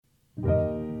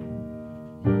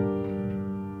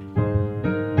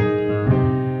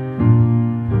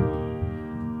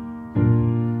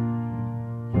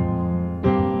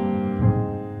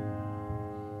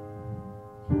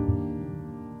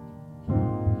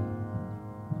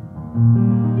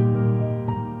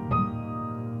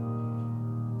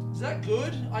Is that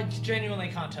good? I genuinely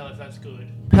can't tell if that's good.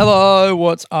 Hello,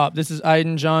 what's up? This is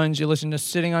Aidan Jones. You're listening to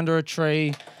Sitting Under a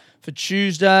Tree for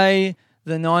Tuesday,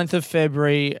 the 9th of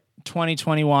February,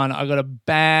 2021. I got a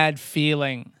bad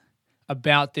feeling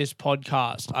about this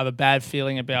podcast. I have a bad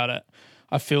feeling about it.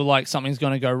 I feel like something's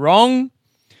going to go wrong.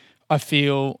 I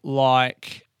feel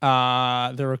like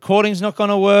the recording's not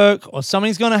going to work or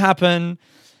something's going to happen.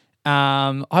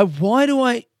 I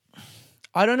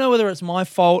don't know whether it's my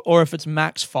fault or if it's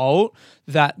Mac's fault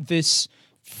that this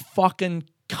fucking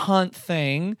cunt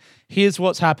thing. Here's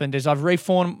what's happened: is I've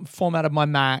reformatted my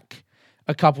Mac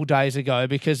a couple days ago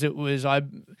because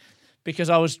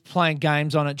I was playing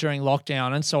games on it during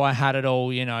lockdown, and so I had it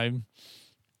all,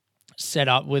 set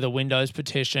up with a Windows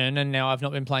partition, and now I've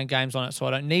not been playing games on it, so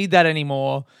I don't need that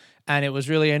anymore. And it was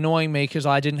really annoying me because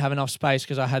I didn't have enough space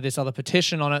because I had this other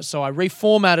partition on it. So I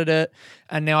reformatted it,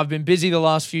 and now I've been busy the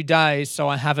last few days, so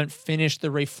I haven't finished the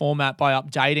reformat by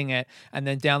updating it and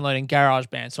then downloading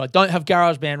GarageBand. So I don't have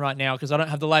GarageBand right now because I don't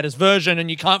have the latest version, and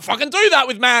you can't fucking do that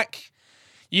with Mac.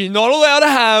 You're not allowed to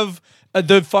have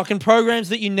the fucking programs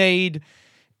that you need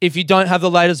if you don't have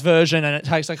the latest version, and it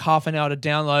takes like half an hour to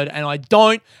download, and I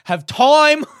don't have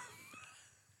time.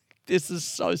 This is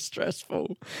so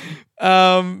stressful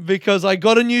because I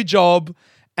got a new job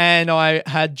and I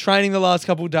had training the last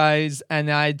couple of days, and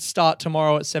I'd start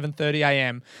tomorrow at 7:30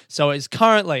 a.m. So it's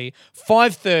currently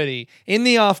 5:30 in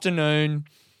the afternoon.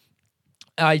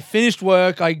 I finished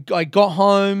work. I got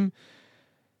home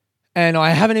and I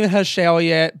haven't even had a shower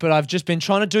yet, but I've just been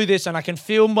trying to do this and I can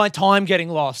feel my time getting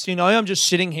lost. I'm just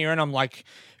sitting here and I'm like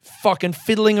fucking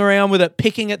fiddling around with it,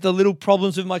 picking at the little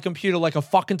problems with my computer like a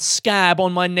fucking scab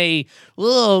on my knee.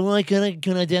 Oh, am I gonna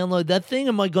download that thing?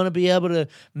 Am I gonna be able to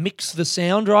mix the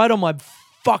sound right on my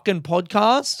fucking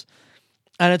podcast?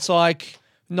 And it's like,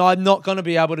 no, I'm not gonna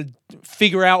be able to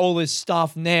figure out all this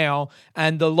stuff now.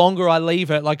 And the longer I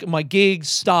leave it, like my gig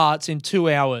starts in 2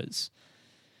 hours.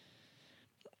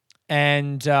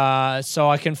 And so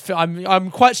I can. I'm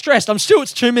quite stressed.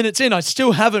 It's 2 minutes in. I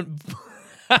still haven't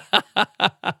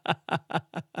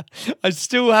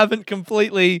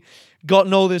completely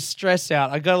gotten all this stress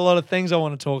out. I got a lot of things I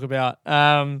want to talk about.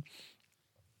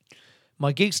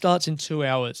 My gig starts in 2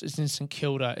 hours. It's in St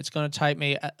Kilda. It's going to take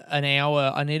me an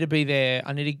hour. I need to be there.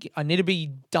 I need to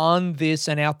be done this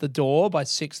and out the door by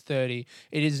 6:30.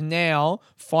 It is now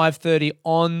 5:30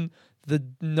 on the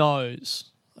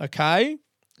nose. Okay,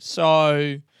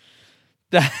 so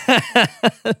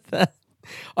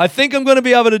I think I'm going to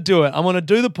be able to do it. I'm going to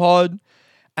do the pod,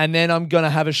 and then I'm going to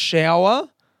have a shower,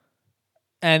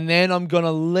 and then I'm going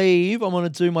to leave. I'm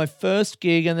going to do my first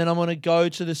gig, and then I'm going to go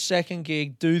to the second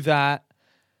gig, do that.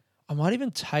 I might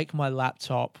even take my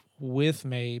laptop with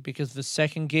me because the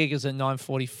second gig is at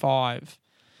 9:45.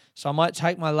 So I might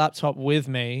take my laptop with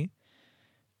me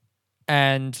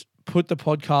and put the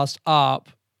podcast up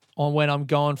on when I'm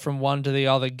going from one to the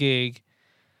other gig.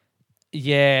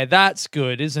 Yeah, that's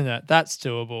good, isn't it? That's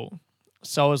doable.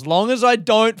 So as long as I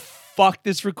don't fuck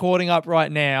this recording up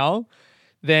right now,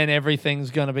 then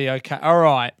everything's going to be okay. All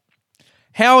right.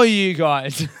 How are you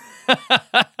guys?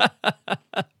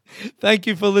 Thank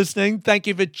you for listening. Thank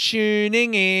you for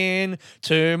tuning in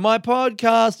to my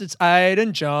podcast. It's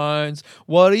Aidan Jones.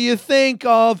 What do you think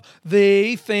of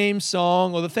the theme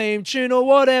song or the theme tune or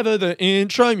whatever, the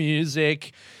intro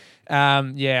music?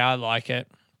 Yeah, I like it.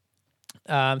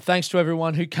 Thanks to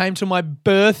everyone who came to my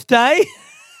birthday.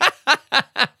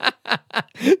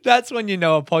 That's when you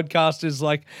know a podcast is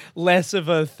like less of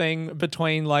a thing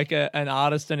between like an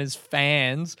artist and his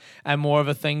fans and more of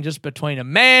a thing just between a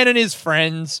man and his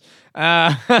friends.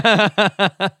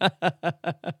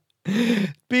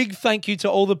 Big thank you to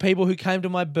all the people who came to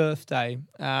my birthday.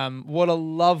 What a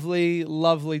lovely,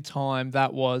 lovely time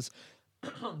that was.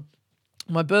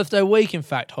 My birthday week, in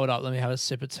fact. Hold up, let me have a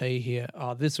sip of tea here.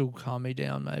 Oh, this will calm me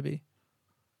down, maybe.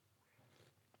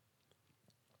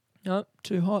 No,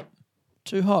 too hot.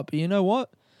 Too hot. But you know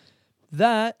what?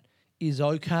 That is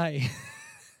okay.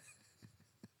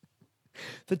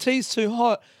 The tea's too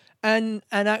hot. And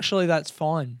actually, that's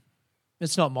fine.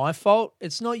 It's not my fault.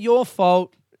 It's not your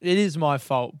fault. It is my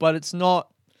fault. But it's not...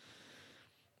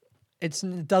 it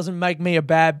doesn't make me a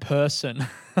bad person.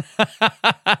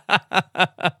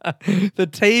 The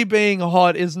tea being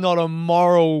hot is not a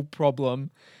moral problem.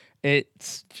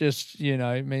 It's just,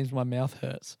 it means my mouth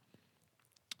hurts.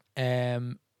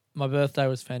 My birthday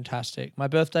was fantastic. My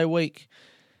birthday week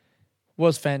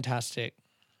was fantastic.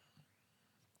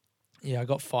 Yeah, I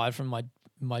got fired from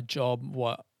my job,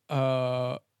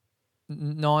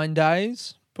 9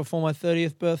 days before my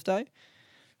 30th birthday.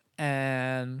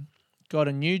 And got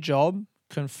a new job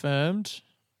confirmed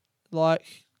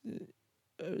like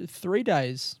 3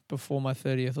 days before my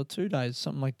 30th or 2 days,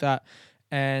 something like that.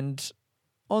 And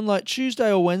on like Tuesday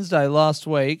or Wednesday last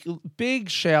week, big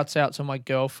shouts out to my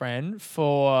girlfriend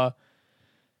for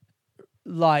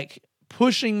like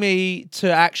pushing me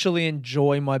to actually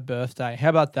enjoy my birthday. How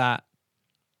about that?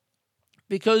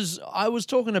 Because I was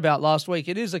talking about last week,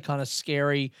 it is a kind of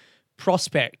scary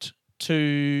prospect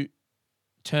to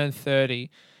turn 30.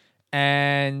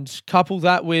 And couple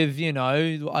that with,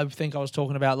 I think I was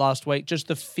talking about last week, just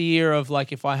the fear of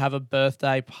like, if I have a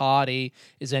birthday party,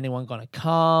 is anyone going to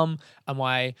come? Am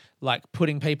I like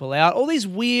putting people out? All these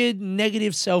weird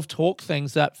negative self-talk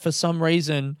things that for some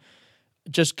reason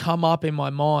just come up in my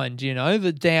mind,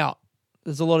 the doubt.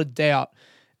 There's a lot of doubt.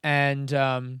 And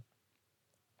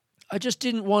I just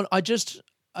didn't want, I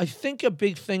think a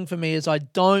big thing for me is I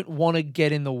don't want to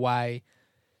get in the way.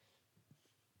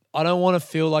 I don't want to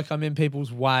feel like I'm in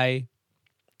people's way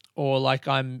or like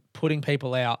I'm putting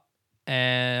people out.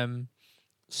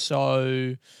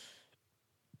 So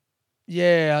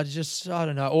yeah, I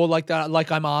don't know. Or like that,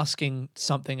 like I'm asking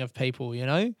something of people,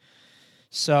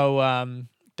 So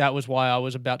that was why I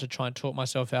was about to try and talk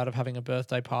myself out of having a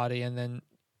birthday party. And then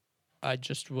I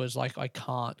just was like, I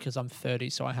can't because I'm 30,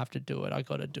 so I have to do it. I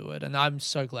got to do it. And I'm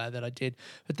so glad that I did.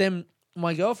 But then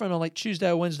my girlfriend on like Tuesday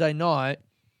or Wednesday night,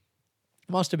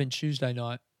 must have been Tuesday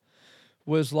night,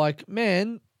 was like,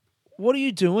 man, what are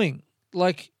you doing?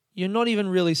 Like, you're not even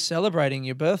really celebrating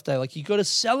your birthday. Like, you got to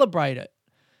celebrate it.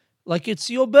 Like, it's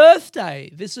your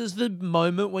birthday. This is the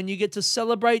moment when you get to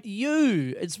celebrate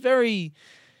you. It's very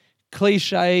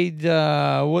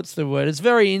cliched. What's the word? It's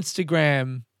very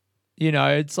Instagram.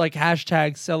 It's like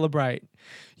hashtag celebrate.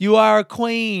 You are a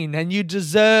queen and you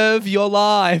deserve your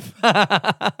life.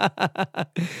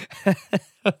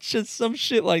 Just some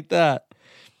shit like that.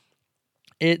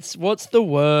 It's, what's the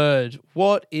word?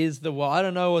 What is the word? I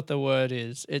don't know what the word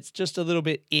is. It's just a little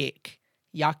bit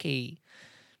yucky.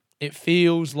 It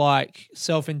feels like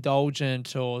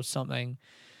self-indulgent or something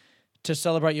to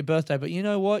celebrate your birthday. But you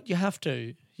know what? You have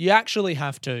to. You actually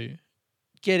have to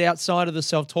get outside of the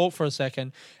self-talk for a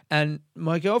second. And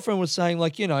my girlfriend was saying,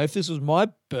 like, if this was my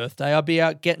birthday, I'd be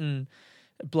out getting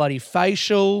a bloody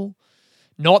facial.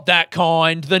 Not that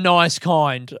kind, the nice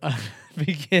kind.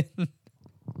 Like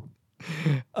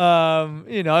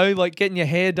getting your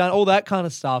hair done, all that kind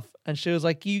of stuff. And she was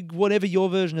like, whatever your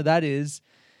version of that is,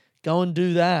 go and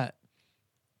do that.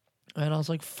 And I was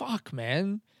like, fuck,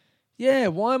 man. Yeah,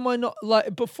 why am I not,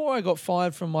 like, before I got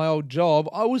fired from my old job,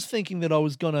 I was thinking that I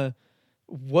was going to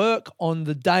work on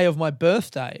the day of my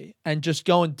birthday and just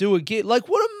go and do a gig. Like,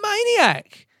 what a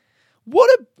maniac. What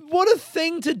a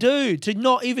thing to do, to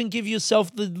not even give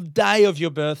yourself the day of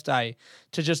your birthday,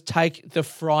 to just take the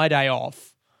Friday off.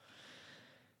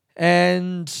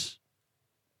 And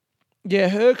yeah,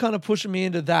 her kind of pushing me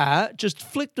into that just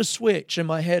flicked a switch in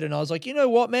my head. And I was like, you know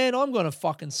what, man, I'm going to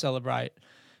fucking celebrate.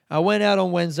 I went out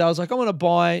on Wednesday. I was like, I'm going to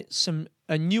buy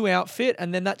a new outfit.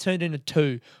 And then that turned into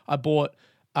two. I bought,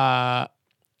 I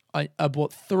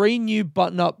bought 3 new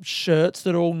button-up shirts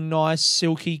that are all nice,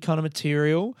 silky kind of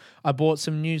material. I bought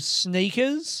some new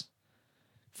sneakers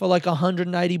for like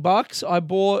 $180. I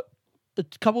bought a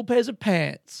couple pairs of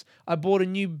pants. I bought a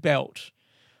new belt.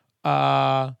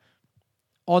 On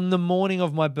the morning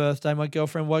of my birthday, my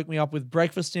girlfriend woke me up with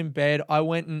breakfast in bed. I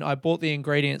went and I bought the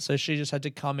ingredients, so she just had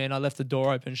to come in. I left the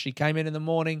door open. She came in the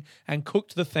morning and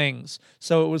cooked the things.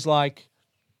 So it was like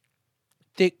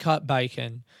thick cut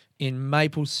bacon in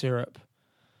maple syrup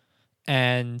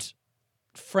and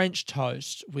French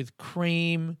toast with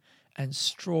cream and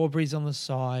strawberries on the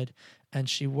side. And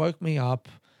she woke me up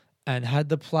and had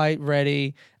the plate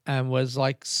ready and was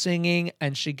like singing,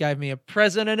 and she gave me a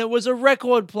present, and it was a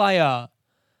record player,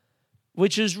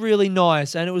 which is really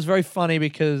nice. And it was very funny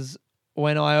because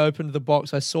when I opened the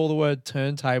box, I saw the word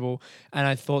turntable and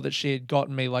I thought that she had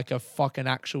gotten me like a fucking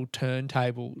actual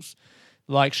turntables.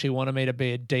 Like she wanted me to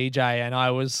be a DJ, and I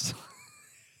was...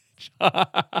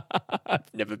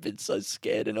 I've never been so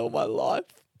scared in all my life.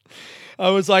 I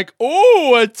was like,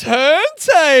 oh, a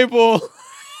turntable.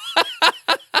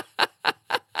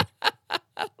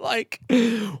 Like,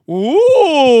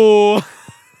 ooh.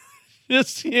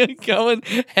 Just going,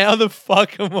 how the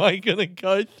fuck am I going to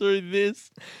go through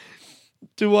this?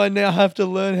 Do I now have to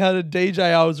learn how to DJ?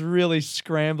 I was really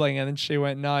scrambling. And then she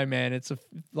went, no, man, it's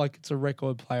a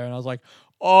record player. And I was like,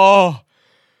 oh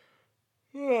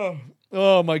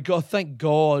my God, thank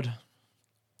God.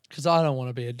 Because I don't want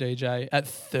to be a DJ at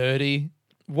 30.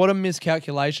 What a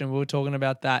miscalculation. We were talking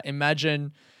about that.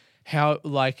 Imagine how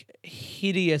like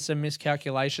hideous a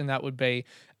miscalculation that would be,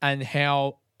 and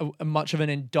how much of an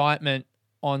indictment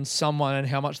on someone and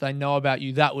how much they know about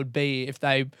you that would be if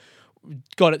they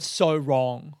got it so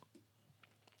wrong.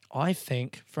 I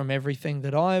think from everything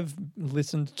that I've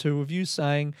listened to of you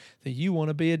saying that you want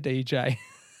to be a DJ.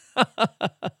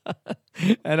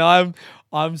 And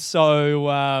I'm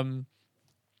so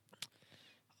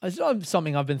it's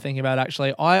something I've been thinking about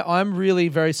actually. I'm really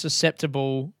very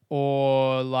susceptible,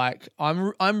 or like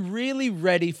I'm really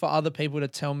ready for other people to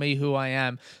tell me who I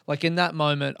am. Like in that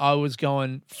moment I was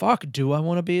going, fuck, do I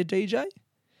want to be a DJ?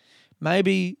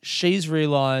 Maybe she's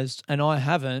realized and I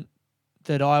haven't,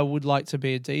 that I would like to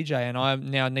be a DJ, and I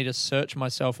now need to search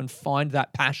myself and find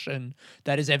that passion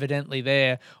that is evidently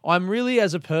there. I'm really,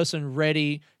 as a person,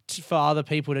 ready for other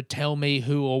people to tell me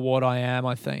who or what I am,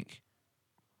 I think.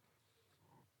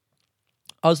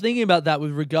 I was thinking about that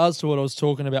with regards to what I was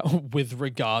talking about with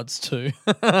regards to.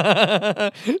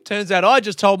 Turns out I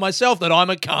just told myself that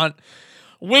I'm a cunt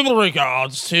with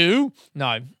regards to.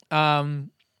 No.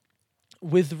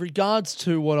 With regards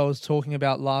to what I was talking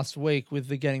about last week with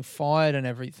the getting fired and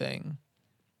everything,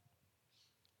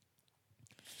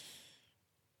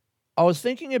 I was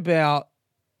thinking about,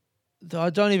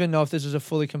 I don't even know if this is a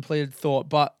fully completed thought,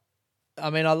 but I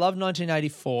mean, I love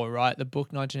 1984, right? The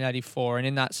book 1984. And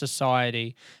in that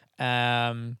society,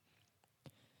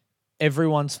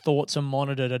 everyone's thoughts are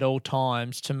monitored at all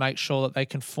times to make sure that they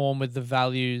conform with the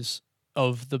values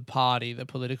of the party, the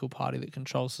political party that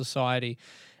controls society.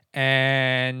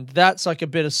 And that's like a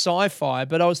bit of sci-fi.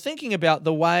 But I was thinking about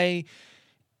the way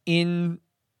in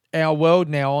our world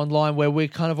now online where we're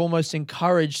kind of almost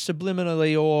encouraged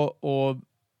subliminally or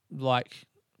like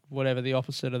whatever the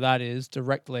opposite of that is,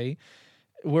 directly,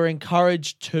 we're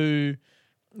encouraged to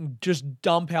just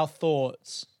dump our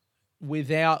thoughts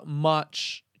without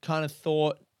much kind of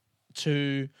thought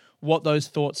to what those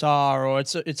thoughts are, or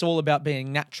it's all about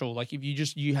being natural. Like if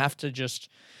you have to just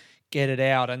get it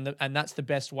out, and that's the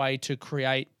best way to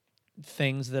create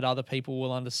things that other people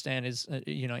will understand is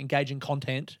engaging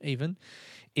content even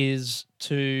is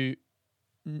to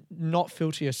not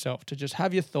filter yourself, to just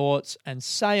have your thoughts and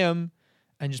say them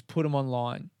and just put them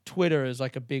online. Twitter is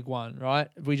like a big one, right?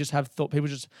 We just have people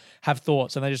just have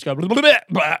thoughts and they just go blah, blah, blah,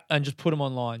 blah, and just put them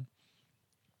online.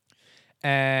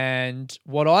 And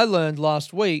what I learned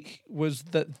last week was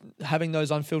that having those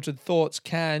unfiltered thoughts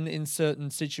can, in certain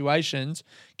situations,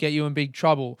 get you in big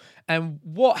trouble. And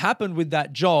what happened with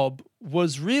that job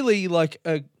was really like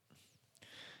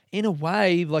in a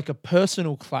way, like a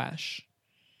personal clash.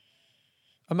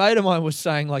 A mate of mine was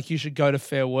saying, like, you should go to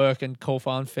Fair Work and call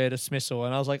for unfair dismissal.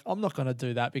 And I was like, I'm not going to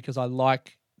do that because I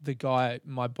like the guy,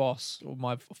 my boss, or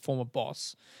my former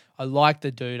boss. I like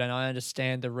the dude and I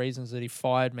understand the reasons that he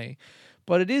fired me.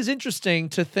 But it is interesting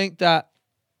to think that,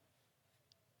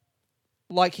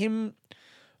 like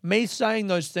me saying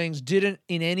those things didn't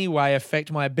in any way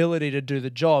affect my ability to do the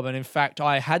job. And in fact,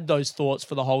 I had those thoughts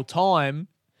for the whole time.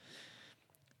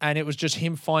 And it was just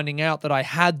him finding out that I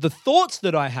had the thoughts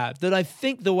that I have, that I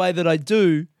think the way that I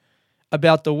do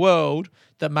about the world,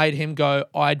 that made him go,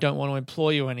 I don't want to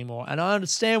employ you anymore. And I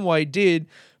understand why he did,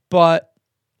 but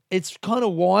it's kind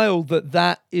of wild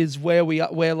that is where we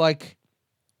are, where like,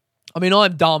 I mean,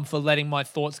 I'm dumb for letting my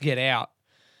thoughts get out.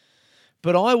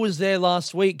 But I was there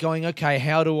last week going, okay,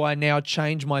 how do I now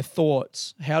change my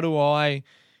thoughts? How do I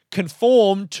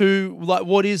conform to like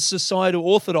what is societal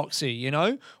orthodoxy,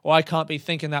 Or I can't be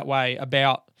thinking that way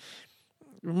about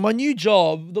my new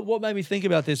job. What made me think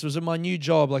about this was that my new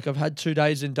job, like I've had 2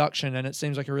 days induction and it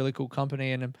seems like a really cool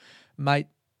company, and a mate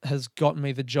has gotten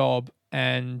me the job,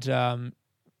 and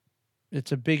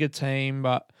it's a bigger team,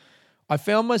 but I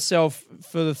found myself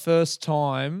for the first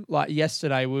time, like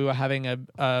yesterday, we were having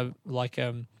a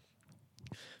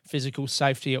physical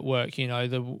safety at work,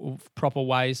 the proper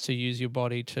ways to use your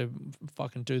body to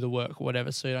fucking do the work or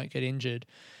whatever so you don't get injured.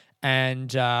 And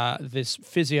this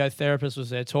physiotherapist was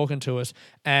there talking to us.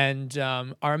 And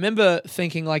I remember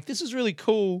thinking, like, this is really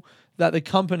cool that the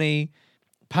company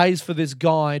pays for this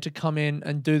guy to come in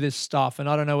and do this stuff. And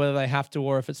I don't know whether they have to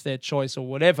or if it's their choice or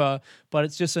whatever, but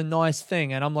it's just a nice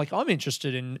thing. And I'm like, I'm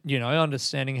interested in,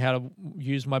 understanding how to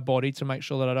use my body to make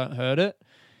sure that I don't hurt it.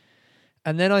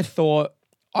 And then I thought,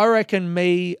 I reckon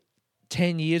me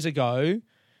 10 years ago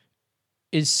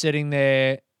is sitting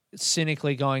there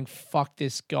cynically going, fuck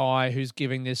this guy who's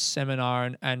giving this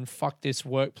seminar and fuck this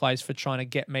workplace for trying to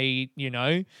get me,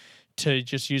 to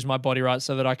just use my body right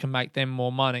so that I can make them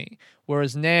more money.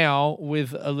 Whereas now,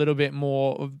 with a little bit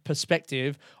more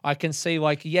perspective, I can see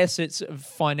like, yes, it's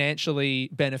financially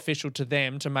beneficial to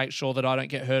them to make sure that I don't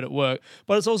get hurt at work,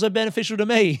 but it's also beneficial to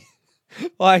me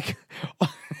Like,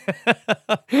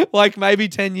 like maybe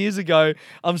 10 years ago,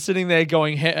 I'm sitting there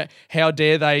going, how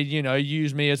dare they,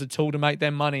 use me as a tool to make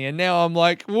their money? And now I'm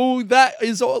like, well, that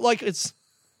is all, like,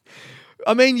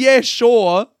 yeah,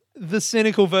 sure, the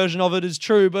cynical version of it is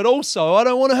true, but also I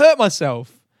don't want to hurt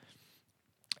myself.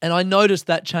 And I noticed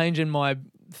that change in my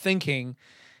thinking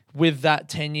with that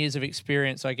 10 years of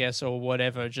experience, I guess, or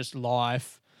whatever, just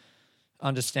life,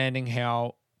 understanding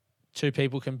how two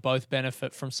people can both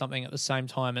benefit from something at the same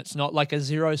time. It's not like a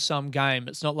zero-sum game.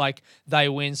 It's not like they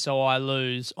win, so I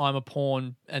lose. I'm a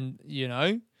pawn, and,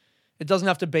 it doesn't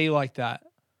have to be like that.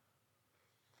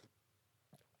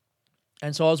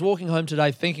 And so I was walking home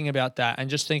today thinking about that and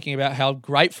just thinking about how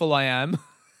grateful I am.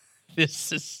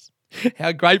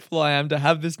 How grateful I am to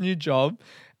have this new job.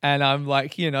 And I'm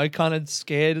like, kind of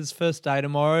scared. It's first day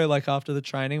tomorrow, like after the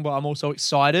training, but I'm also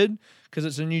excited because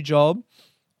it's a new job.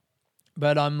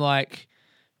 But I'm like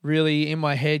really in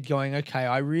my head going, okay,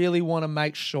 I really want to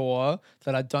make sure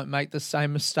that I don't make the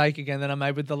same mistake again that I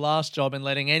made with the last job and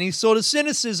letting any sort of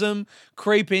cynicism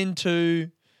creep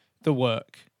into the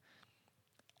work.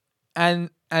 And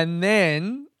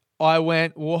then I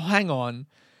went, well, hang on.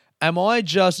 Am I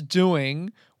just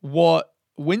doing what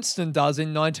Winston does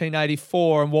in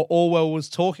 1984 and what Orwell was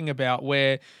talking about,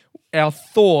 where our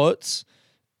thoughts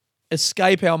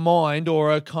escape our mind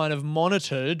or are kind of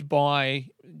monitored by,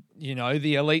 the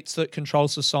elites that control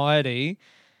society,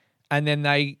 and then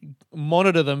they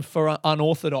monitor them for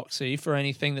unorthodoxy, for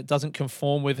anything that doesn't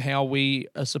conform with how we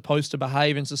are supposed to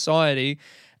behave in society,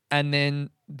 and then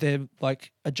they're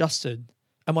like adjusted.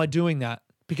 Am I doing that?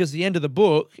 Because the end of the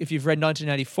book, if you've read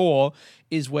 1984,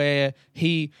 is where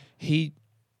he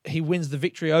wins the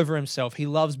victory over himself. He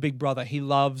loves Big Brother. He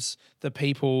loves the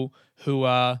people who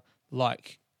are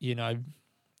like,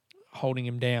 holding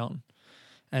him down.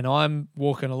 And I'm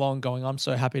walking along going, I'm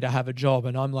so happy to have a job.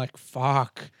 And I'm like,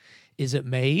 fuck, is it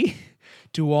me?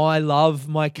 Do I love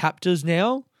my captors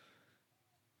now?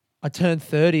 I turned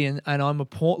 30 and I'm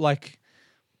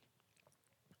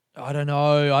I don't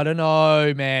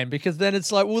know, man. Because then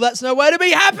it's like, well, that's no way to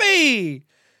be happy.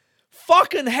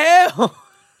 Fucking hell.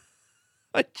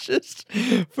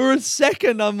 For a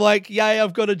second, I'm like, yay,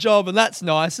 I've got a job and that's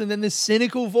nice. And then this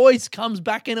cynical voice comes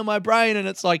back into my brain and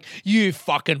it's like, you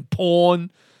fucking pawn.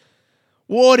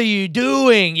 What are you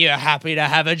doing? You're happy to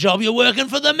have a job. You're working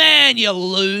for the man, you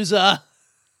loser.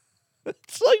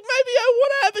 It's like, maybe I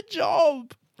want to have a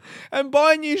job and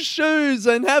buy new shoes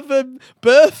and have a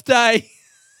birthday.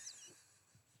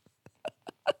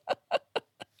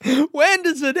 When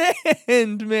does it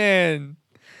end, man?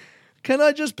 Can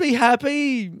I just be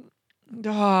happy?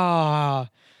 Because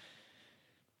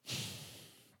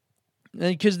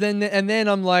then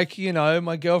I'm like,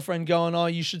 my girlfriend going, oh,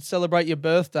 you should celebrate your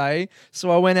birthday. So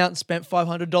I went out and spent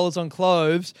 $500 on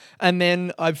clothes. And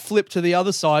then I flipped to the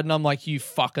other side and I'm like, you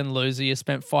fucking loser. You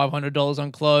spent $500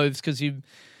 on clothes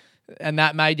and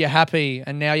that made you happy.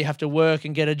 And now you have to work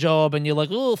and get a job. And you're like,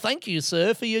 oh, thank you,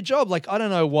 sir, for your job. Like, I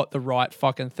don't know what the right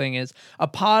fucking thing is. A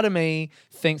part of me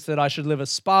thinks that I should live a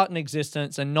Spartan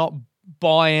existence and not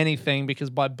buy anything, because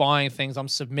by buying things, I'm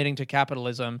submitting to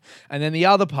capitalism. And then the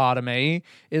other part of me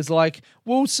is like,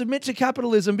 well, submit to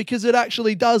capitalism because it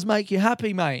actually does make you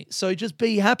happy, mate. So just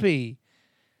be happy.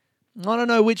 I don't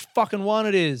know which fucking one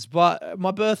it is, but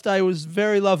my birthday was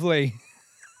very lovely.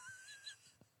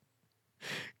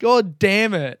 God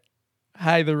damn it.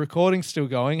 Hey, the recording's still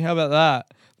going. How about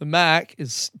that? The Mac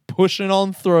is pushing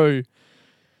on through.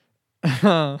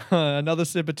 Another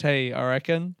sip of tea, I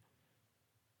reckon.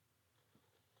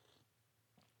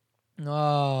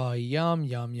 Oh, yum,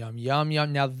 yum, yum, yum,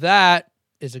 yum. Now that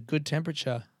is a good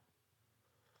temperature.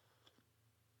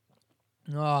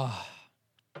 Oh.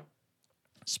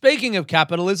 Speaking of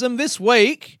capitalism, this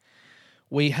week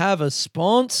we have a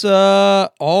sponsor.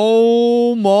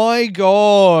 Oh my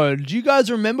God. Do you guys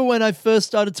remember when I first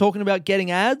started talking about getting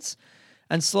ads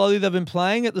and slowly they've been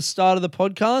playing at the start of the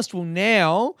podcast? Well,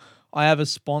 now I have a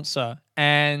sponsor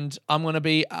and I'm going to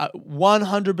be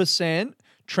 100%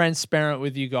 transparent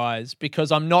with you guys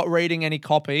because I'm not reading any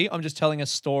copy. I'm just telling a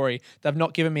story. They've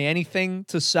not given me anything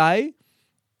to say.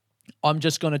 I'm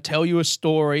just going to tell you a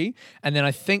story, and then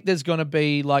I think there's going to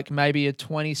be like maybe a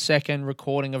 20-second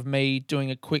recording of me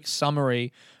doing a quick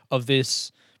summary of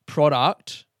this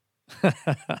product.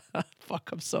 Fuck,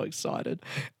 I'm so excited.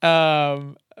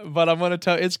 But I'm going to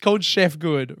tell, it's called Chef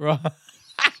Good, right?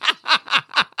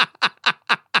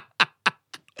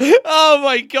 Oh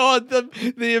my God,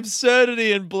 the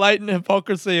absurdity and blatant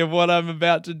hypocrisy of what I'm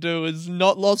about to do is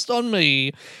not lost on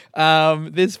me.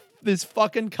 This this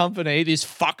fucking company,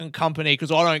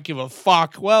 because I don't give a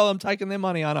fuck. Well, I'm taking their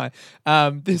money, aren't I?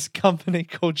 This company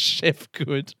called Chef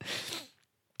Good.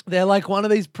 They're like one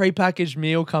of these prepackaged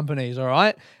meal companies, all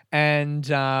right? And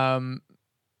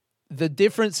the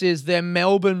difference is they're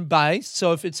Melbourne based.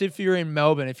 So if you're in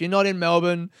Melbourne, if you're not in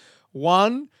Melbourne,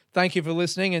 one, thank you for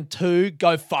listening, and two,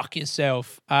 go fuck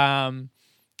yourself.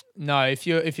 No, if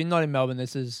you're not in Melbourne,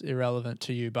 this is irrelevant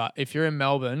to you. But if you're in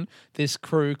Melbourne, this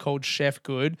crew called Chef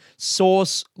Good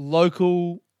source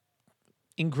local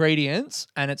ingredients,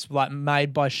 and it's like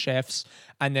made by chefs,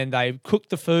 and then they cook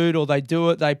the food, or they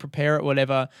prepare it,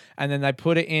 whatever, and then they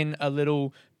put it in a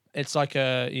little. It's like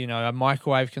a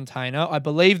microwave container. I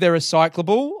believe they're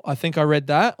recyclable. I think I read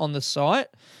that on the site,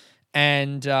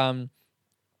 and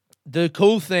the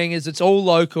cool thing is it's all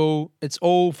local. It's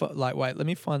all for wait, let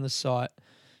me find the site.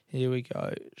 Here we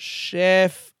go.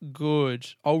 Chef Good.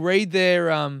 I'll read their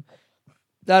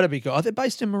that'll be good. Oh, they're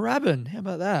based in Moorabbin. How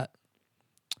about that?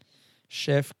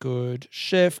 Chef Good.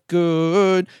 Chef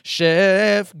Good.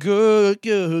 Chef Good.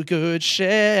 Good.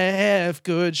 Chef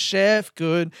Good. Chef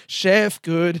Good. Chef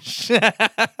Good.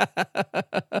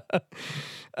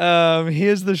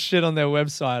 Here's the shit on their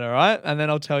website, all right? And then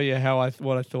I'll tell you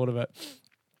what I thought of it.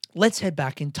 Let's head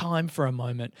back in time for a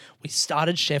moment. We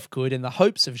started Chef Good in the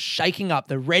hopes of shaking up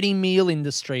the ready meal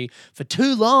industry. For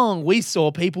too long, we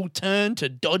saw people turn to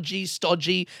dodgy,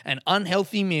 stodgy, and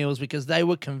unhealthy meals because they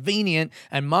were convenient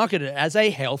and marketed as a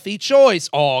healthy choice.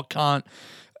 Oh, can't.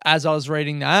 As I was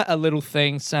reading that, a little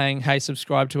thing saying, hey,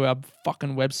 subscribe to our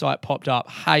fucking website popped up.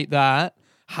 Hate that.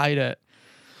 Hate it.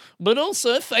 But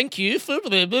also, thank you for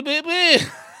blah, blah, blah, blah.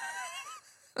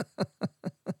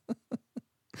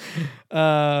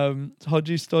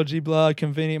 Hodgy, stodgy, blah,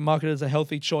 convenient, marketed as a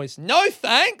healthy choice. No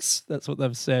thanks. That's what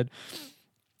they've said.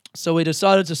 So we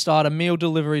decided to start a meal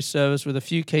delivery service with a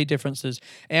few key differences.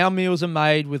 Our meals are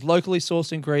made with locally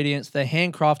sourced ingredients. They're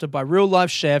handcrafted by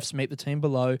real-life chefs, meet the team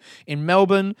below, in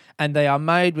Melbourne, and they are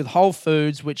made with whole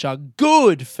foods, which are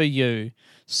good for you.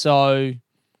 So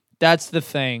that's the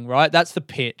thing, right? That's the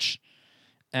pitch.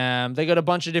 They got a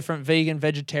bunch of different vegan,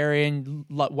 vegetarian,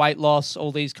 weight loss,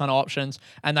 all these kind of options.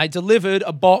 And they delivered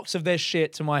a box of their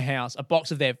shit to my house. A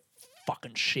box of their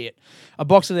fucking shit. A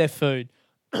box of their food.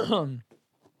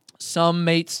 Some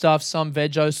meat stuff, some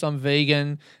veggie, some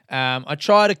vegan. I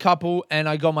tried a couple and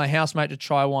I got my housemate to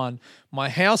try one. My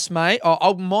housemate,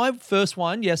 my first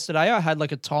one yesterday, I had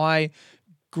like a Thai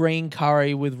green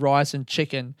curry with rice and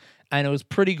chicken. And it was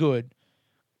pretty good.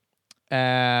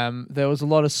 There was a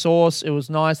lot of sauce. It was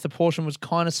nice. The portion was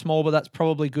kind of small, but that's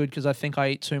probably good because I think I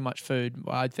eat too much food.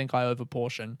 I think I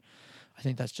overportion. I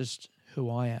think that's just who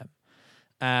I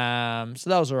am. So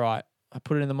that was all right. I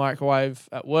put it in the microwave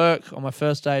at work on my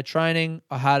first day of training.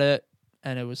 I had it,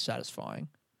 and it was satisfying.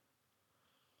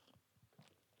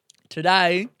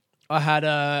 Today, I had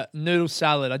a noodle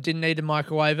salad. I didn't need to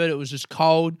microwave it. It was just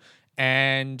cold,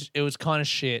 and it was kind of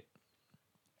shit.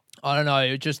 I don't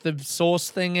know, just the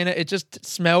sauce thing in it, it just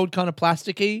smelled kind of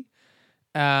plasticky.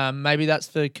 Maybe that's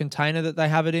the container that they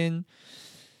have it in.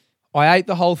 I ate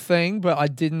the whole thing, but I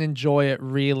didn't enjoy it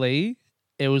really.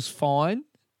 It was fine.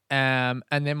 And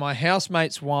then my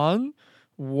housemate's one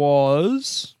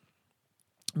was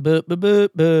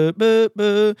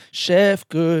Chef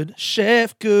Good,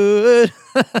 Chef Good.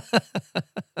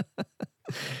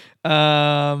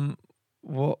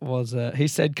 What was it? He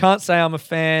said, can't say I'm a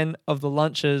fan of the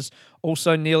lunches.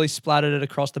 Also nearly splattered it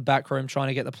across the back room trying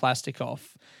to get the plastic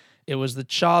off. It was the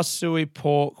char siu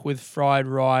pork with fried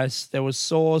rice. There was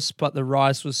sauce, but the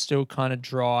rice was still kind of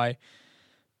dry.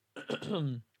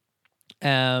 And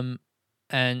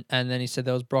then he said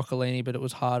there was broccolini, but it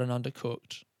was hard and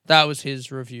undercooked. That was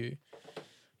his review.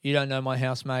 You don't know my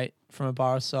housemate from a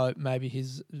bar of soap. Maybe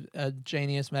he's a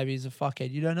genius. Maybe he's a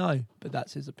fuckhead. You don't know, but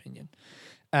that's his opinion.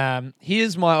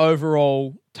 Here's my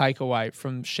overall takeaway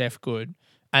from Chef Good,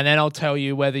 and then I'll tell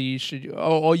you whether you should,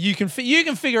 or you can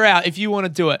figure out if you want to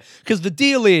do it. Because the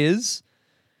deal is,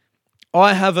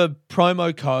 I have a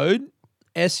promo code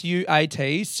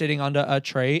SUAT sitting under a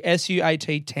tree,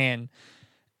 SUAT10,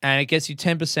 and it gets you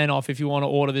 10% off if you want to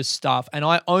order this stuff. And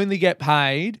I only get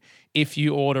paid if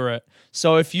you order it.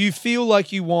 So if you feel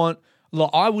like you want, look,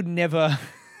 I would never.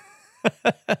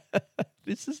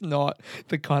 This is not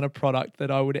the kind of product that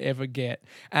I would ever get.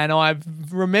 And I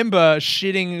remember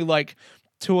shitting like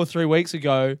 2 or 3 weeks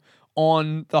ago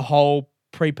on the whole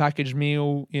prepackaged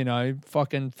meal,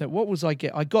 what was I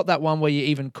get? I got that one where you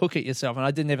even cook it yourself, and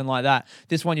I didn't even like that.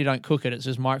 This one, you don't cook it. It's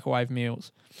just microwave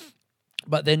meals.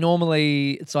 But they're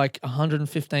normally, it's like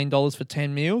 $115 for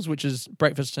 10 meals, which is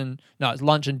it's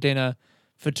lunch and dinner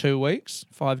for 2 weeks,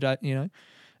 5 days,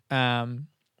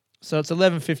 So it's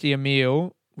 $11.50 a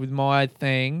meal with my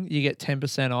thing. You get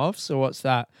 10% off. So what's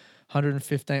that?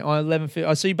 115. Oh, $11.50.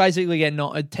 Oh, so you basically get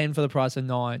not a 10 for the price of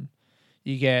 9.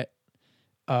 You get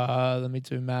let me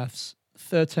do maths.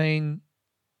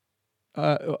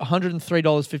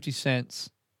 $103.50.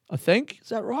 I think. Is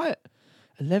that right?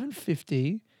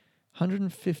 $11.50.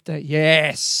 115.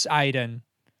 Yes, Aiden.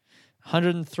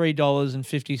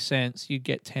 $103.50. You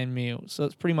get 10 meals. So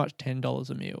it's pretty much $10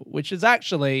 a meal, which is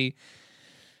actually,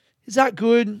 is that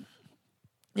good?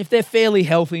 If they're fairly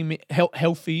healthy,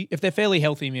 if they're fairly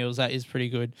healthy meals, that is pretty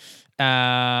good.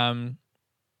 But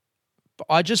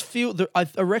I just feel that I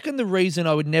reckon the reason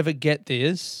I would never get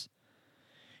this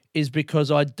is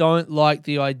because I don't like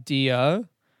the idea.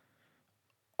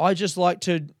 I just like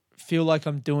to feel like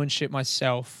I'm doing shit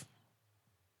myself.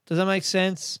 Does that make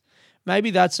sense?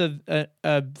 Maybe that's a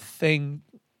thing,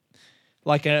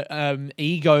 like a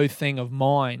ego thing of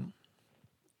mine.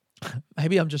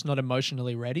 Maybe I'm just not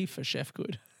emotionally ready for Chef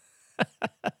Good.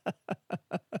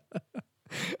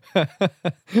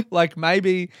 Like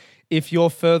maybe if you're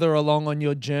further along on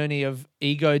your journey of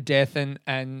ego death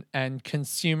and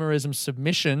consumerism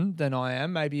submission than I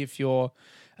am, maybe if you're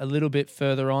a little bit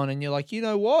further on and you're like, you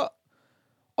know what?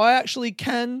 I actually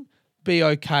can be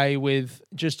okay with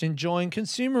just enjoying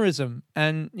consumerism.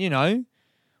 And, you know,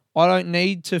 I don't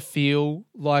need to feel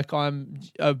like I'm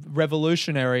a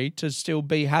revolutionary to still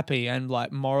be happy and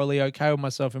like morally okay with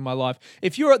myself in my life.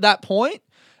 If you're at that point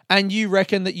and you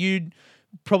reckon that you'd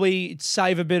probably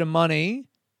save a bit of money,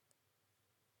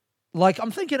 like I'm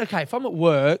thinking, okay, if I'm at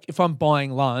work, if I'm buying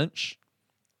lunch,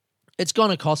 it's going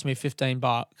to cost me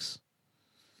 $15.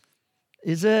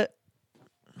 Is it?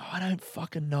 I don't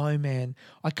fucking know, man.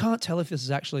 I can't tell if this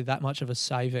is actually that much of a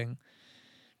saving.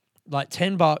 Like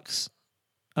 $10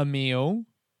 a meal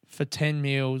for 10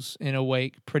 meals in a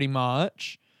week, pretty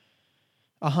much.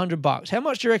 $100. How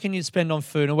much do you reckon you'd spend on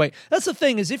food in a week? That's the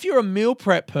thing, is if you're a meal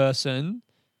prep person,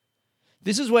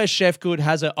 this is where Chef Good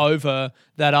has it over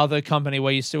that other company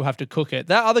where you still have to cook it.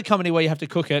 That other company where you have to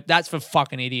cook it, that's for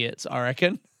fucking idiots, I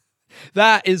reckon.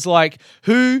 That is like,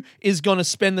 who is going to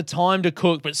spend the time to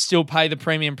cook but still pay the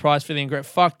premium price for the ingredient?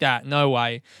 Fuck that. No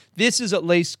way. This is at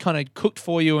least kind of cooked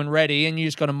for you and ready, and you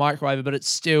just got to microwave it, but it's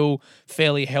still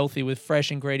fairly healthy with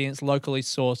fresh ingredients, locally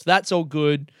sourced. That's all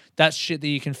good. That's shit that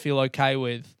you can feel okay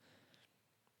with.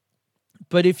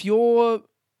 But if you're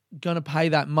going to pay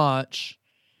that much,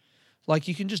 like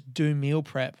you can just do meal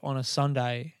prep on a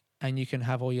Sunday and you can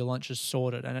have all your lunches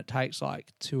sorted, and it takes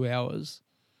like 2 hours.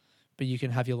 But you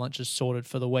can have your lunches sorted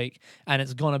for the week and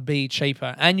it's going to be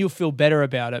cheaper and you'll feel better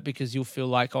about it because you'll feel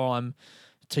like, oh, I'm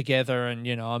together and,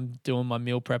 you know, I'm doing my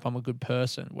meal prep. I'm a good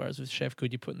person. Whereas with Chef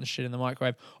Good, you're putting the shit in the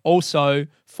microwave. Also,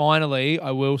 finally, I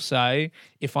will say,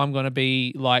 if I'm going to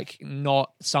be like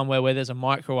not somewhere where there's a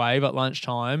microwave at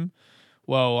lunchtime,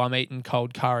 well, I'm eating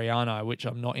cold curry, aren't I? Which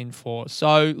I'm not in for.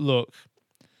 So look,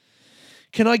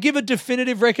 can I give a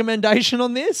definitive recommendation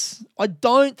on this? I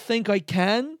don't think I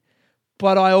can.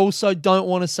 But I also don't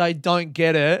want to say don't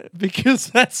get it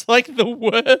because that's like the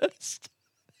worst.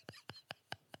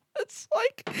 It's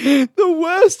like the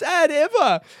worst ad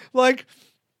ever. Like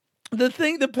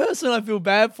the person I feel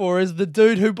bad for is the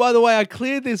dude who, by the way, I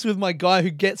cleared this with my guy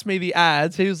who gets me the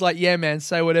ads. He was like, yeah, man,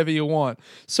 say whatever you want.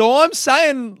 So I'm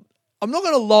saying, I'm not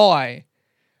going to lie.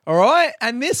 All right.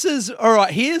 And this is, all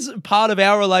right, here's part of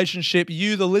our relationship,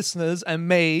 you, the listeners, and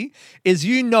me, is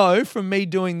you know from me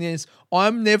doing this,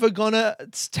 I'm never going to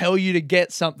tell you to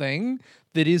get something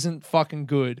that isn't fucking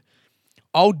good.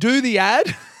 I'll do the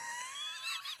ad,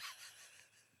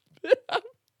 but I'm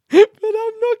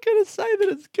not going to say that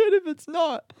it's good if it's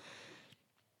not.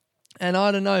 And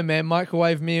I don't know, man,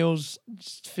 microwave meals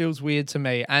just feels weird to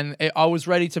me. And I was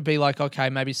ready to be like, okay,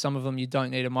 maybe some of them you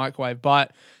don't need a microwave,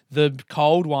 but the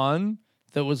cold one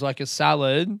that was like a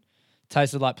salad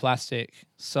tasted like plastic.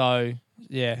 So,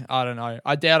 yeah, I don't know.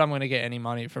 I doubt I'm going to get any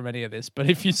money from any of this. But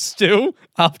if you still,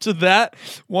 after that,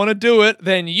 want to do it,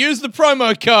 then use the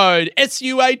promo code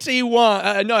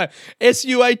SUAT1.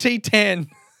 SUAT10.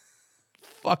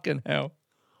 Fucking hell.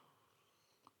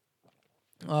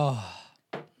 Oh.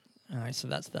 All right, so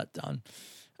that's that done.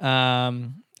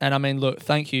 And I mean, look,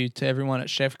 thank you to everyone at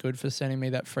Chef Good for sending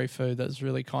me that free food. That's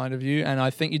really kind of you. And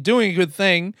I think you're doing a good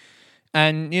thing.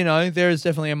 And, you know, there is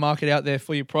definitely a market out there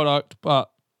for your product, but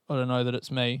I don't know that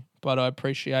it's me. But I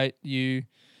appreciate you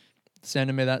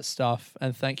sending me that stuff.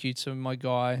 And thank you to my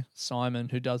guy, Simon,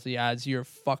 who does the ads. You're a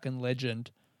fucking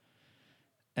legend.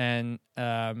 And,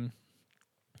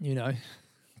 you know,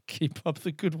 keep up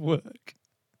the good work.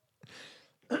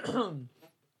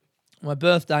 My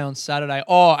birthday on Saturday.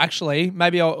 Oh, actually,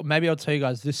 maybe I'll tell you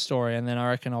guys this story, and then I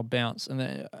reckon I'll bounce, and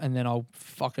then I'll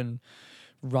fucking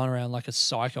run around like a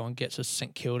psycho and get to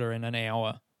St Kilda in an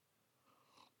hour.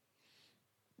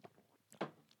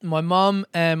 My mum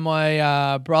and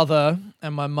my brother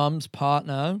and my mum's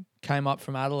partner came up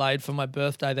from Adelaide for my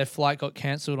birthday. Their flight got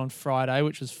cancelled on Friday,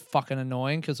 which was fucking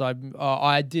annoying because I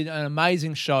did an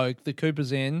amazing show, the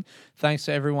Cooper's Inn. Thanks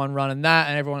to everyone running that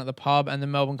and everyone at the pub and the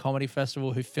Melbourne Comedy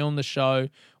Festival who filmed the show.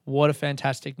 What a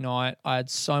fantastic night. I had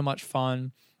so much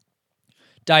fun.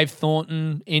 Dave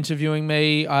Thornton interviewing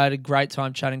me. I had a great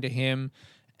time chatting to him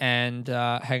and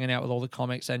hanging out with all the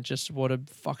comics, and just what a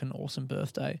fucking awesome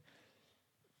birthday.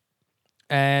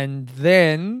 And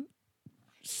then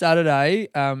Saturday,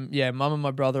 mum and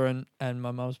my brother and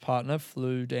my mum's partner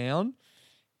flew down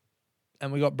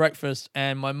and we got breakfast,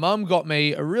 and my mum got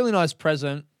me a really nice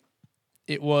present.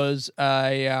 It was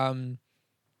an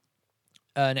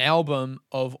album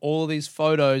of all of these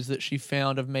photos that she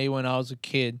found of me when I was a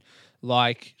kid.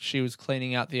 Like, she was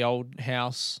cleaning out the old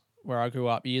house where I grew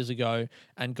up years ago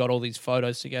and got all these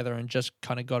photos together and just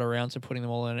kind of got around to putting them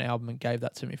all in an album and gave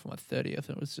that to me for my 30th.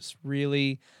 It was just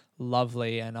really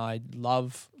lovely, and I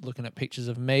love looking at pictures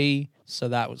of me, so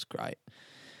that was great.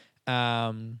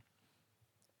 And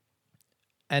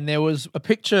there was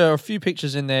a few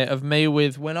pictures in there of me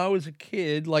with when I was a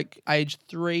kid, like age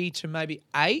 3 to maybe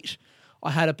 8. I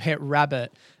had a pet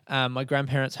rabbit. My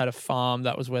grandparents had a farm.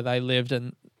 That was where they lived,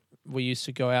 and we used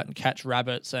to go out and catch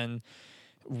rabbits, and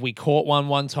we caught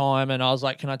one time, and I was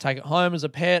like, can I take it home as a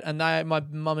pet? And my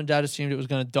mum and dad assumed it was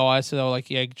going to die, so they were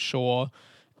like, yeah, sure.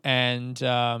 And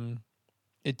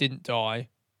it didn't die.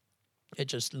 It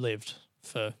just lived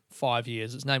for 5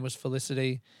 years. Its name was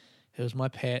Felicity. It was my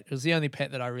pet. It was the only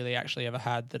pet that I really actually ever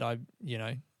had that I,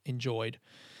 enjoyed.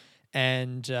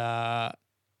 And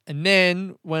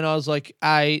then when I was like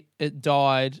 8, it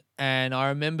died, and I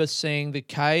remember seeing the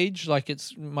cage. Like,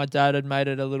 my dad had made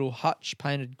it a little hutch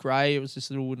painted grey. It was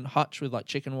this little wooden hutch with like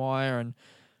chicken wire, and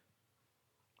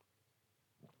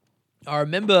I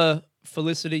remember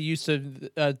Felicity used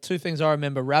to two things I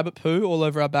remember: rabbit poo all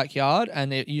over our backyard,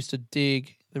 and the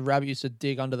rabbit used to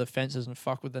dig under the fences and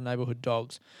fuck with the neighborhood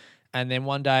dogs. And then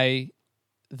one day,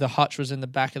 the hutch was in the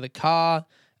back of the car,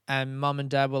 and mum and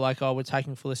dad were like, "Oh, we're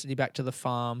taking Felicity back to the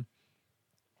farm."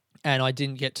 And I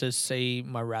didn't get to see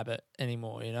my rabbit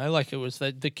anymore, like it was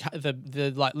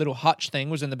the like little hutch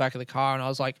thing was in the back of the car, and I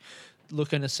was like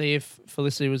looking to see if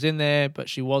Felicity was in there, but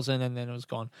she wasn't, and then it was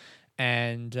gone.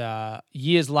 And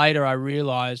years later, I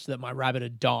realized that my rabbit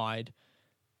had died,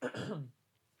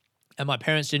 and my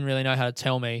parents didn't really know how to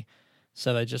tell me,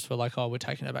 so they just were like, "Oh, we're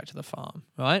taking her back to the farm,"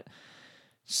 right?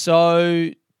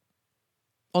 So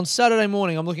on Saturday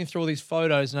morning, I'm looking through all these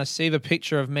photos, and I see the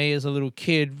picture of me as a little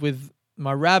kid with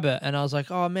my rabbit, and I was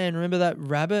like, "Oh man, remember that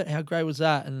rabbit? How great was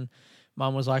that?" And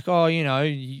mum was like, "Oh,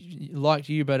 liked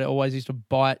you, but it always used to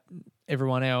bite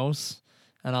everyone else."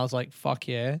 And I was like, "Fuck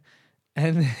yeah."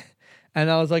 And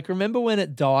I was like, "Remember when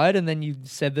it died and then you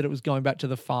said that it was going back to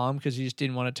the farm because you just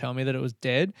didn't want to tell me that it was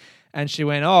dead?" And she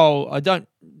went, "Oh, I don't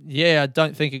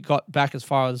think it got back as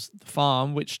far as the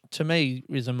farm," which to me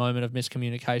is a moment of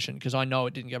miscommunication because I know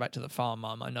it didn't go back to the farm,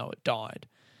 Mum. I know it died.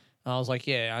 And I was like,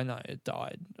 "Yeah, I know it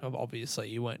died. Obviously,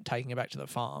 you weren't taking it back to the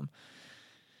farm."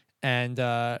 And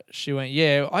she went,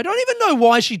 "Yeah, I don't even know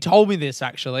why she told me this,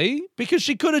 actually, because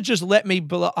she could have just let me,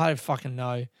 I don't fucking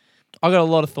know. I got a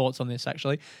lot of thoughts on this,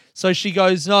 actually." So she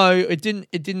goes, "No, it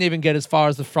didn't even get as far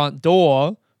as the front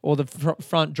door or the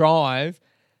front drive."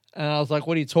 And I was like,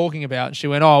 "What are you talking about?" And she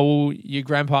went, "Oh, well, your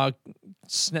grandpa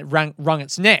wrung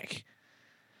its neck."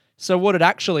 So what had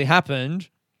actually happened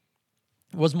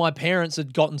was my parents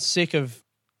had gotten sick of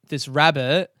this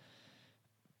rabbit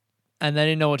and they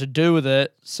didn't know what to do with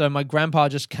it. So my grandpa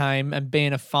just came, and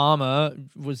being a farmer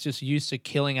was just used to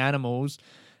killing animals.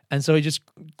 And so he just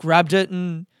grabbed it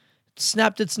and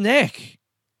snapped its neck.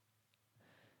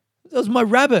 That was my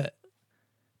rabbit.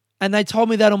 And they told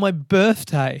me that on my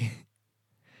birthday.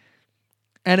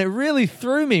 And it really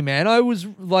threw me, man. I was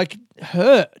like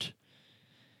hurt.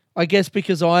 I guess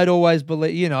because I'd always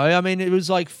believed, it was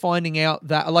like finding out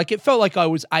that, like, it felt like I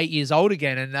was 8 years old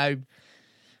again, and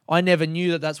I never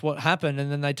knew that that's what happened. And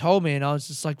then they told me, and I was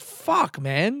just like, fuck,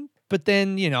 man. But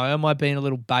then, am I being a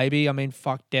little baby? I mean,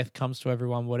 fuck, death comes to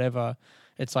everyone, whatever.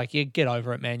 It's like, yeah, get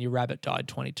over it, man. Your rabbit died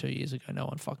 22 years ago. No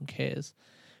one fucking cares.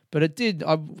 But it did.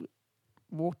 I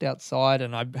walked outside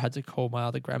and I had to call my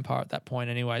other grandpa at that point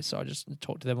anyway, so I just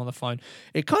talked to them on the phone.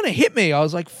 It kind of hit me. I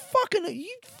was like, "Fucking, are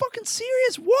you fucking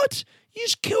serious? What? You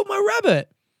just killed my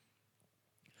rabbit."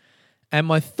 And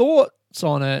my thoughts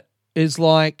on it is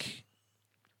like,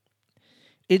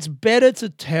 it's better to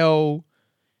tell.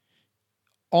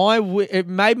 It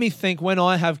made me think when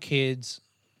I have kids.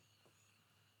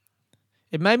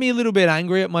 It made me a little bit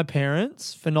angry at my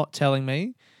parents for not telling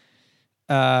me.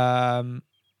 I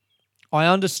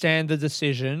understand the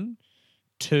decision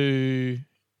to,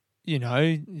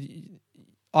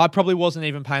 I probably wasn't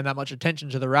even paying that much attention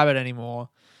to the rabbit anymore.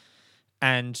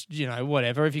 And,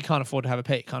 whatever. If you can't afford to have a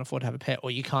pet, you can't afford to have a pet,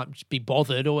 or you can't be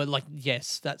bothered, or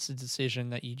yes, that's a decision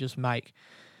that you just make.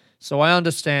 So I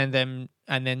understand them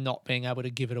and then not being able to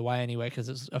give it away anyway because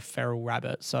it's a feral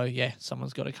rabbit. So yeah,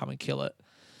 someone's got to come and kill it.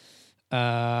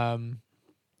 I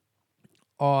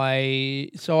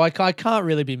can't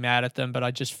really be mad at them, but I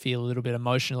just feel a little bit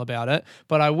emotional about it.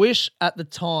 But I wish at the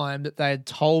time that they had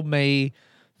told me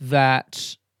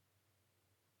that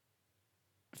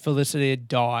Felicity had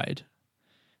died.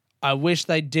 I wish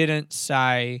they didn't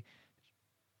say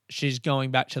she's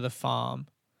going back to the farm,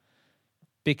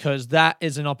 because that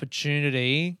is an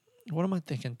opportunity. What am I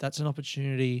thinking? That's an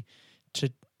opportunity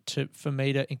for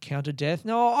me to encounter death.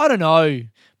 No, I don't know.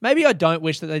 Maybe I don't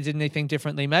wish that they did anything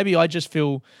differently. Maybe I just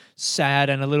feel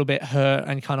sad and a little bit hurt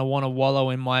and kind of want to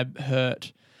wallow in my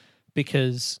hurt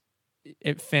because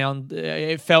it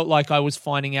felt like I was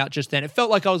finding out just then. It felt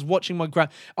like I was watching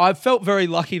I felt very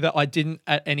lucky that I didn't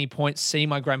at any point see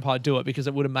my grandpa do it, because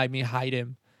it would have made me hate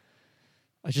him.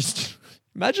 I just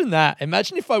imagine that.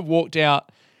 Imagine if I walked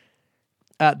out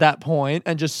at that point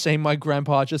and just seen my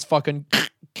grandpa just fucking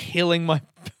killing my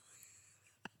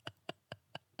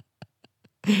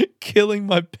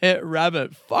pet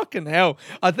rabbit. Fucking hell.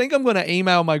 I think I'm going to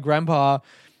email my grandpa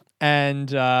and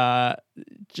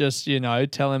just,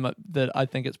 tell him that I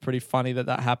think it's pretty funny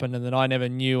that happened and that I never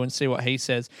knew, and see what he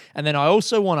says. And then I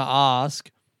also want to ask,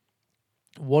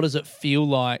 what does it feel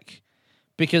like?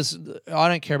 Because I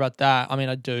don't care about that. I mean,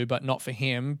 I do, but not for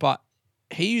him. But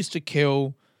he used to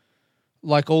kill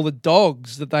all the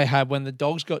dogs that they had. When the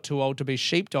dogs got too old to be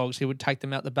sheepdogs, he would take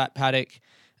them out the back paddock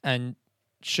and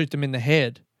shoot them in the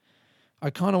head.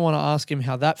 I kind of want to ask him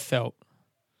how that felt.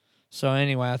 So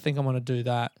anyway, I think I'm going to do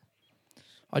that.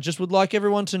 I just would like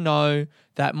everyone to know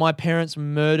that my parents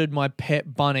murdered my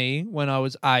pet bunny when I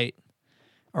was 8.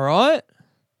 All right?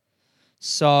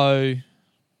 So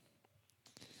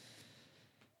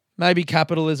maybe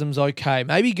capitalism's okay.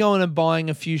 Maybe going and buying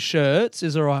a few shirts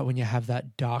is all right when you have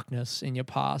that darkness in your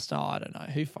past. Oh, I don't know.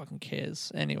 Who fucking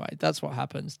cares? Anyway, that's what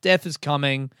happens. Death is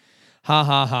coming. Ha,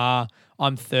 ha, ha.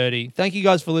 I'm 30. Thank you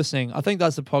guys for listening. I think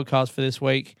that's the podcast for this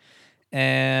week.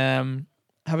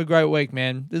 Have a great week,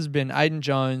 man. This has been Aiden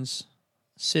Jones,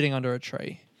 sitting under a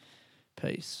tree.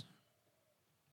 Peace.